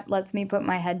that lets me put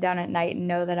my head down at night and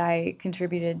know that I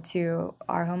contributed to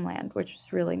our homeland, which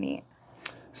is really neat.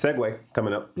 Segue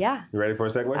coming up. Yeah. You ready for a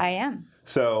segue? I am.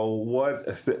 So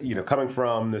coming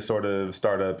from this sort of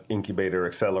startup incubator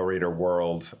accelerator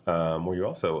world, where you're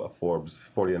also a Forbes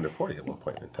 40 under 40 at one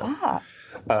point in time.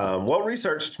 Well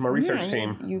researched, my research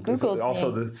team. You Googled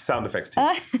also me. The sound effects team.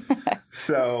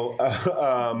 So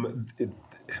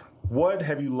what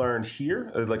have you learned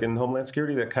here, like in Homeland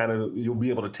Security, that kind of you'll be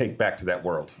able to take back to that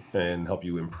world and help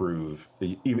you improve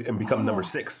and become number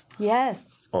 6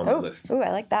 on the list? Oh,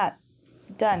 I like that.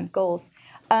 Done. Goals.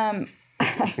 I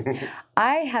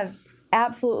have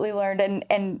absolutely learned,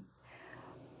 and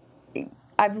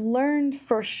I've learned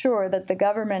for sure that the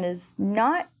government is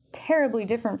not terribly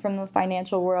different from the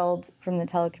financial world, from the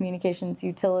telecommunications,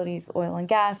 utilities, oil and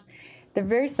gas. They're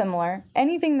very similar.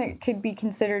 Anything that could be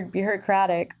considered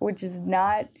bureaucratic, which is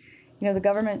not, the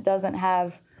government doesn't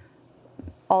have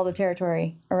all the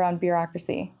territory around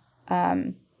bureaucracy.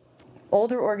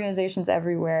 Older organizations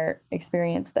everywhere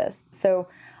experience this. So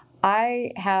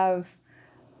I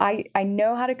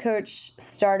know how to coach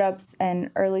startups and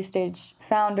early stage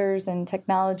founders and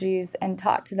technologies and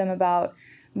talk to them about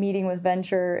meeting with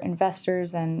venture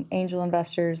investors and angel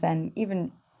investors and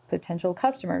even potential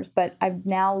customers. But I've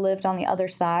now lived on the other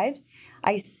side.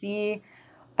 I see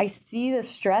the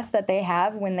stress that they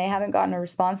have when they haven't gotten a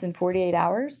response in 48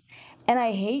 hours. And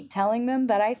I hate telling them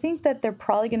that I think that they're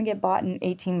probably going to get bought in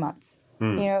 18 months.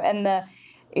 And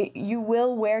you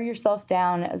will wear yourself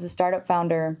down as a startup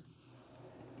founder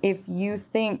if you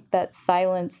think that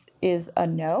silence is a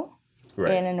no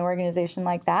in an organization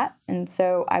like that. And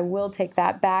so I will take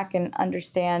that back and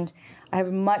understand I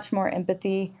have much more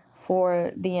empathy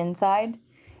for the inside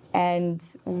and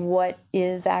what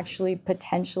is actually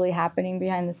potentially happening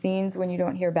behind the scenes when you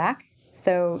don't hear back.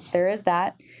 So there is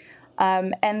that.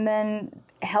 And then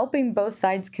helping both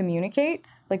sides communicate.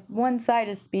 Like one side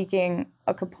is speaking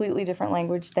a completely different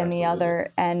language than the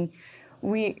other. And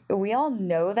we all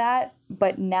know that,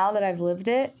 but now that I've lived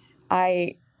it,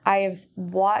 I have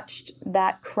watched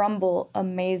that crumble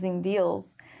amazing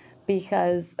deals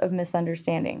because of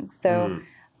misunderstanding. So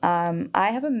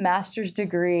I have a master's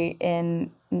degree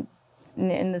in,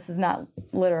 and this is not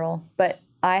literal, but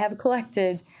I have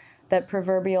collected that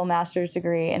proverbial master's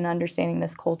degree in understanding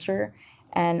this culture.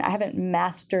 And I haven't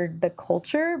mastered the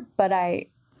culture, but I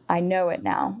know it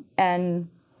now. And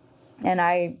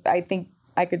I think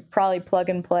I could probably plug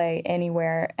and play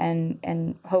anywhere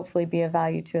and hopefully be of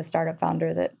value to a startup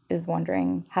founder that is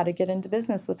wondering how to get into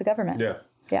business with the government.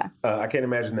 Yeah. I can't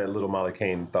imagine that little Molly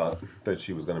Cain thought that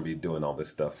she was going to be doing all this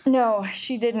stuff. No,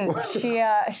 she didn't. She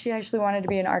actually wanted to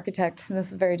be an architect.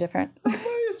 This is very different.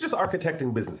 Just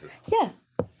architecting businesses. Yes.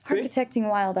 See? Architecting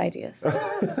wild ideas.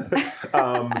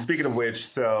 Speaking of which,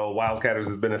 so Wildcatters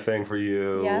has been a thing for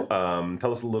you. Yeah.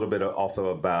 Tell us a little bit also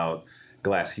about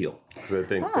Glass Heel, because I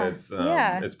think that's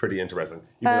it's pretty interesting.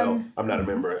 Even though I'm not a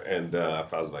member, and I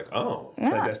was like,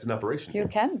 clandestine operation. You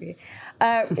can be.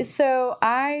 So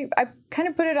I kind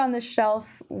of put it on the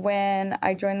shelf when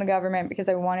I joined the government because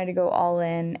I wanted to go all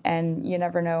in, and you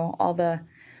never know all the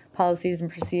policies and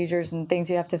procedures and things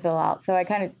you have to fill out. So I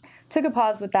kind of took a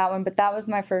pause with that one, but that was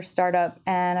my first startup,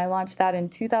 and I launched that in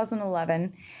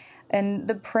 2011. And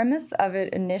the premise of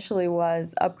it initially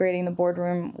was upgrading the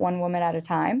boardroom one woman at a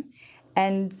time.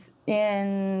 And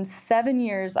in 7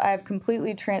 years, I've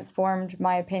completely transformed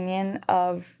my opinion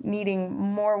of needing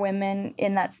more women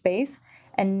in that space.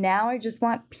 And now I just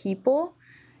want people,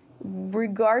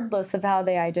 regardless of how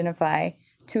they identify,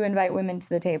 to invite women to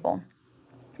the table.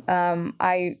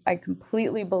 I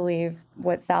completely believe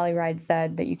what Sally Ride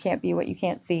said, that you can't be what you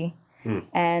can't see.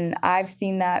 And I've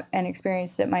seen that and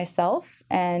experienced it myself.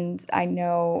 And I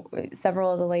know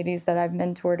several of the ladies that I've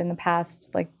mentored in the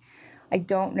past, like I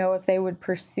don't know if they would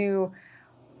pursue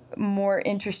more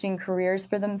interesting careers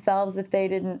for themselves if they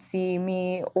didn't see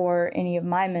me or any of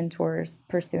my mentors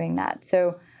pursuing that.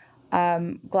 So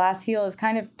Glass Heel has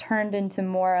kind of turned into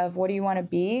more of, what do you want to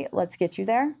be? Let's get you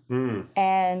there.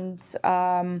 And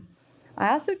I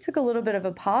also took a little bit of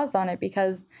a pause on it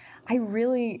because I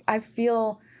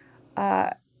feel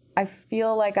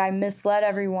like I misled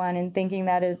everyone in thinking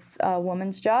that it's a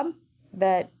woman's job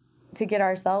to get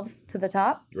ourselves to the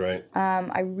top. Right.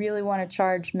 I really want to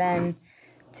charge men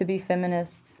to be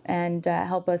feminists and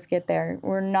help us get there.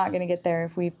 We're not going to get there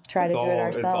if we try to do it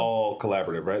ourselves. It's all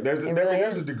collaborative, right? There's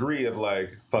a degree of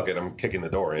like, fuck it, I'm kicking the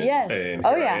door in. Yes. And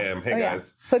here I am. Hey,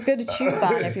 guys. Put good shoes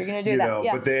on if you're going to do that.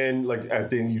 But then, like, I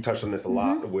think you touched on this a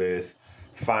lot with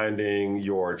finding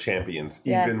your champions,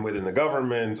 even within the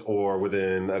government or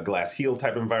within a Glass Heel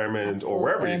type environment or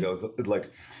wherever you go.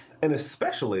 Like, and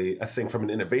especially, I think, from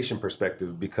an innovation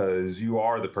perspective, because you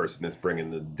are the person that's bringing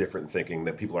the different thinking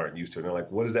that people aren't used to. And they're like,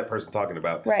 what is that person talking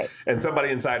about? Right. And somebody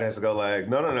inside has to go like,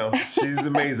 no, she's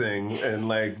amazing. And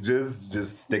like, just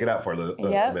stick it out for a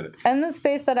minute. And the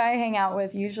space that I hang out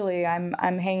with, usually I'm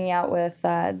hanging out with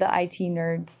the IT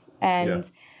nerds. And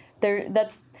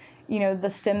that's, the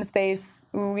STEM space,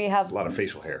 we have... a lot of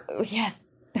facial hair. Yes.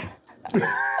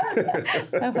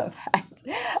 I love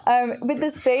that. But the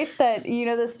space that,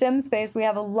 the STEM space, we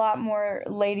have a lot more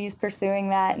ladies pursuing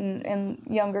that and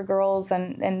younger girls,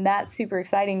 and that's super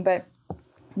exciting. But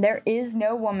there is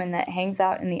no woman that hangs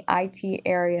out in the IT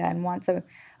area and wants a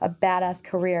badass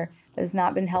career that has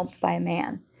not been helped by a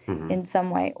man in some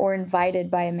way, or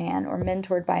invited by a man, or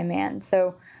mentored by a man.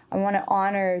 So I want to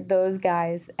honor those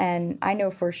guys, and I know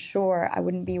for sure I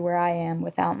wouldn't be where I am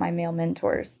without my male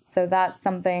mentors. So that's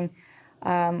something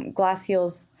Glass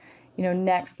Heel's,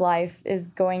 next life is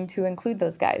going to include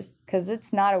those guys, because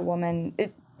it's not a woman.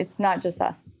 It's not just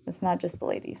us. It's not just the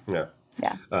ladies. Yeah.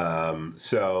 Yeah.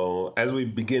 So as we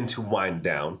begin to wind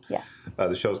down, yes,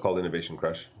 the show is called Innovation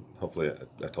Crush. Hopefully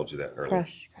I told you that earlier.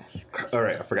 Crush. All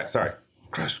right, I forgot. Sorry.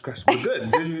 Crush. We're good.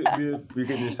 You're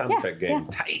getting your sound effect game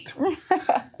tight.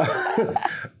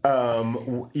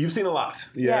 You've seen a lot.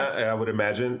 Yeah, yes. I would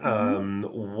imagine.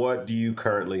 What do you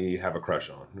currently have a crush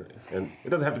on? And it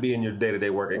doesn't have to be in your day-to-day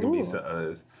work. It can be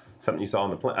something you saw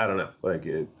on the plane. I don't know. Like,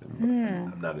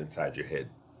 I'm not inside your head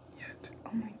yet.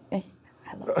 Oh my, I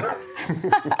love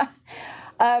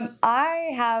that.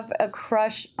 I have a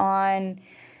crush on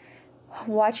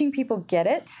watching people get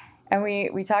it. And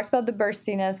we talked about the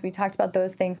burstiness, we talked about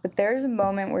those things, but there's a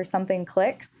moment where something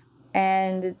clicks,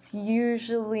 and it's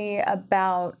usually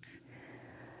about,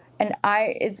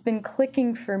 it's been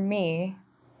clicking for me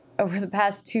over the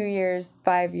past 2 years,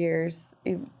 5 years,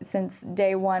 since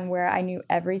day one, where I knew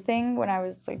everything when I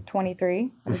was like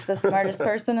 23. I was the smartest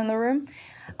person in the room.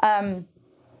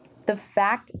 The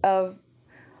fact of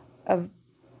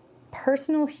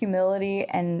personal humility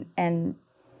and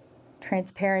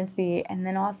transparency, and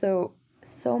then also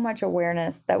so much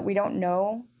awareness that we don't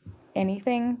know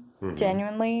anything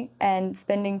genuinely, and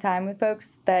spending time with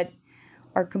folks that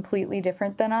are completely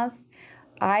different than us.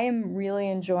 I am really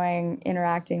enjoying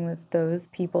interacting with those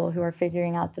people who are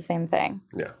figuring out the same thing.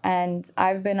 Yeah. And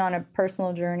I've been on a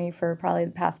personal journey for probably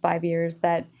the past 5 years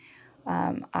that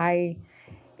I'm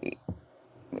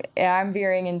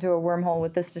veering into a wormhole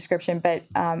with this description, but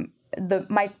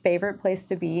my favorite place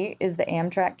to be is the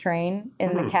Amtrak train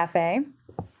in the cafe,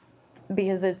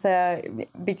 because it's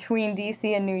between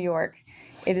DC and New York.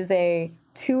 It is a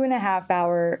 2.5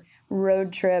 hour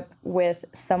road trip with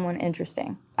someone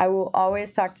interesting. I will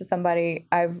always talk to somebody.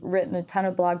 I've written a ton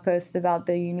of blog posts about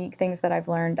the unique things that I've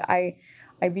learned. I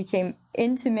became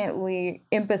intimately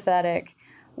empathetic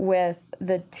with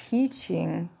the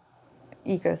teaching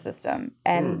ecosystem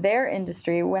and their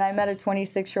industry when I met a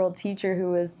 26-year-old teacher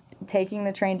who was taking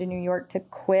the train to New York to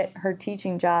quit her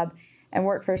teaching job and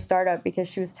work for a startup because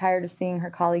she was tired of seeing her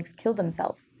colleagues kill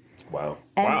themselves. Wow.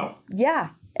 Yeah.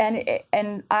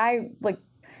 And I,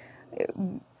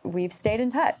 we've stayed in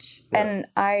touch. Yeah. And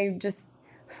I just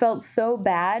felt so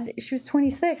bad. She was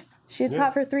 26. She had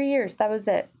taught for 3 years. That was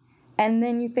it. And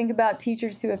then you think about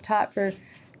teachers who have taught for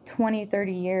 20,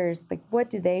 30 years. Like,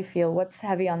 what do they feel? What's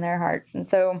heavy on their hearts? And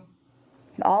so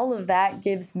all of that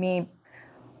gives me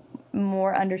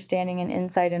more understanding and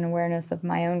insight and awareness of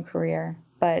my own career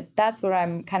But that's what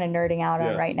I'm kind of nerding out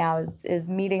on right now is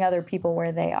meeting other people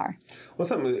where they are. Well,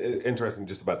 something interesting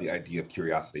just about the idea of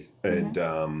curiosity and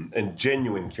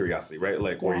genuine curiosity, right?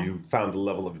 Like where you found a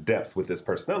level of depth with this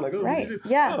person. I'm like, oh,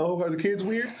 are the kids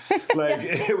weird? Like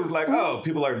it was like, oh,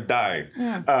 people are dying.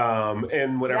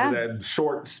 And whatever that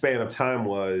short span of time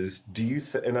was, do you,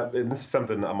 and this is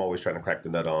something I'm always trying to crack the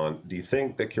nut on, do you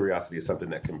think that curiosity is something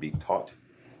that can be taught?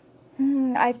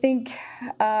 I think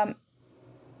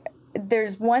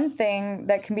there's one thing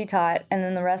that can be taught, and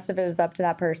then the rest of it is up to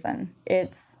that person.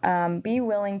 It's be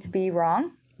willing to be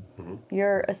wrong.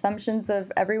 Your assumptions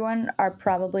of everyone are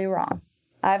probably wrong.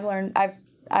 I've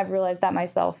realized that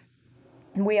myself.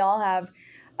 We all have,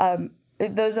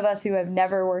 those of us who have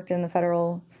never worked in the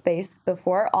federal space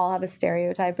before, all have a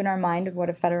stereotype in our mind of what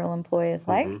a federal employee is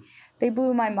like. They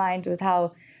blew my mind with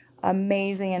how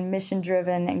amazing and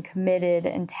mission-driven and committed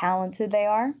and talented they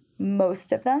are,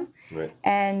 most of them. Right.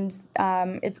 And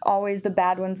it's always the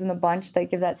bad ones in the bunch that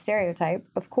give that stereotype,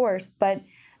 of course. But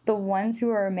the ones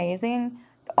who are amazing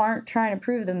aren't trying to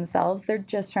prove themselves. They're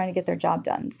just trying to get their job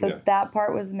done. So that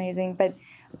part was amazing. But,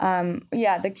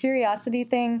 the curiosity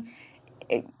thing,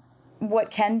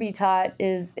 what can be taught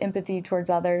is empathy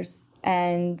towards others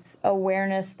and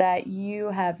awareness that you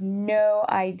have no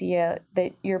idea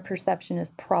that your perception is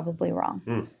probably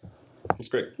wrong. That's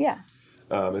great. Yeah.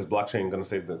 Is blockchain going to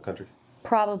save the country?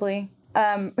 Probably.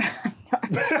 It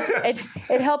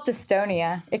helped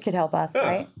Estonia. It could help us,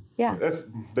 right? Yeah.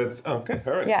 That's okay.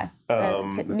 All right. Yeah.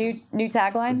 New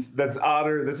tagline. That's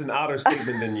odder. That's an odder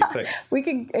statement than you think. we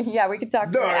could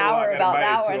talk for an hour about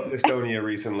that one. To Estonia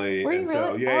recently, Were you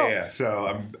really? Yeah.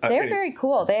 So they're very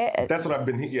cool. That's what I've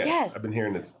been. Yes. I've been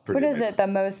hearing. It's pretty. What is it? The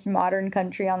most modern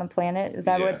country on the planet? Is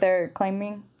that what they're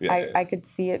claiming? Yeah. I could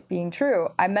see it being true.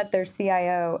 I met their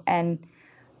CIO, and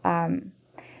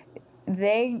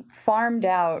they farmed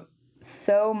out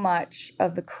so much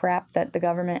of the crap that the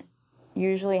government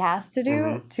usually has to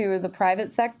do to the private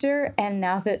sector, and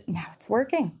now it's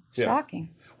working. Shocking.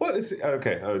 Well, it's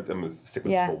okay. I'm going to stick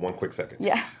with this for one quick second.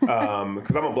 Yeah.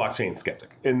 Because I'm a blockchain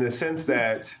skeptic in the sense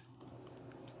that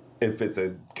if it's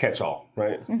a catch-all,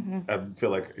 right? I feel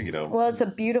like, Well, it's a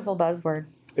beautiful buzzword.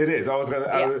 It is.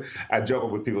 I joke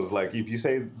with people. It's like if you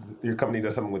say your company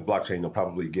does something with blockchain, you'll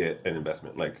probably get an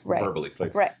investment, like verbally,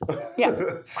 like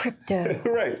crypto,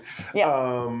 right,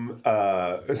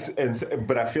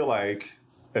 but I feel like,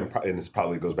 and this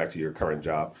probably goes back to your current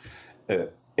job.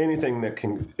 Anything that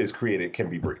is created can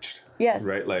be breached. Yes.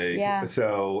 Right.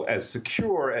 So as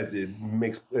secure as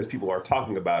as people are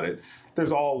talking about it,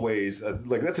 there's always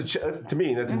to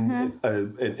me that's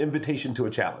an invitation to a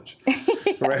challenge.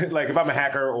 Right. Like if I'm a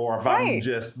hacker or if I'm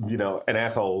just an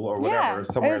asshole or whatever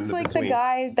somewhere in the between. It's like the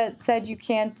guy that said you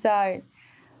can't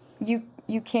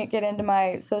you can't get into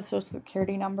my social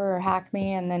security number or hack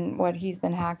me, and then he's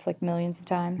been hacked like millions of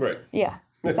times. Right. Yeah.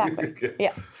 Exactly.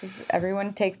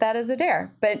 Everyone takes that as a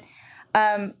dare. But,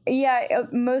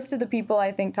 most of the people,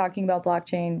 I think, talking about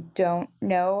blockchain don't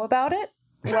know about it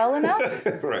well enough.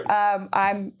 Right.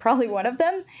 I'm probably one of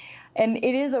them. And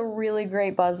it is a really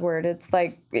great buzzword. It's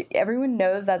like everyone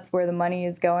knows that's where the money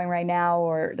is going right now,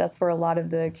 or that's where a lot of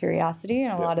the curiosity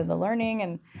and a lot of the learning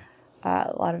and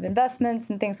a lot of investments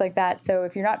and things like that. So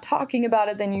if you're not talking about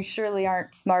it, then you surely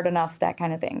aren't smart enough, that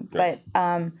kind of thing. Right.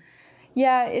 But,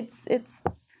 it's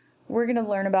we're going to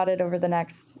learn about it over the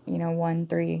next, 1,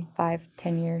 3, 5,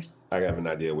 10 years. I have an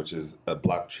idea, which is a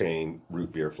blockchain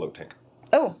root beer float tank.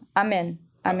 Oh, I'm in.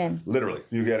 Literally.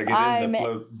 You got to get in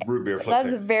the root beer float tank.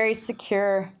 That's a very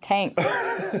secure tank.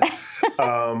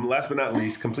 Last but not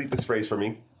least, complete this phrase for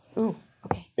me. Ooh,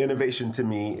 okay. Innovation to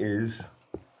me is?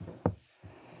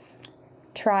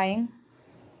 Trying.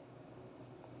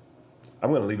 I'm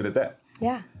going to leave it at that.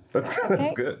 Yeah. That's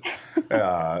good.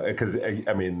 Because,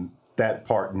 that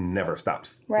part never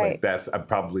stops. Right. Like, that's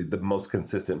probably the most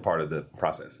consistent part of the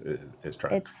process is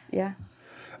trying.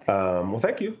 Well,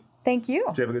 thank you. Thank you.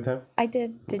 Did you have a good time? I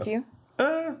did. Did you?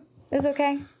 It was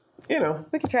okay.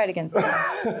 We could try it again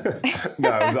sometime.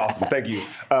 No, it was awesome. Thank you.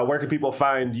 Where can people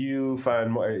find you?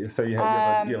 So you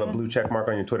have a blue check mark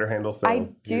on your Twitter handle. So I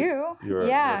do. You're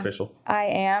official. I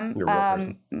am. You're a real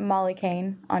person. Molly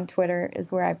Cain on Twitter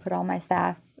is where I put all my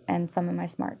sass and some of my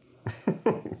smarts.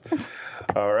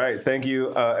 All right. Thank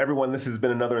you, everyone. This has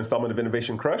been another installment of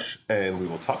Innovation Crush, and we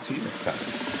will talk to you next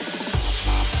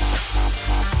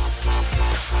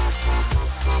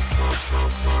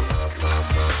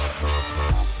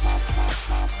time.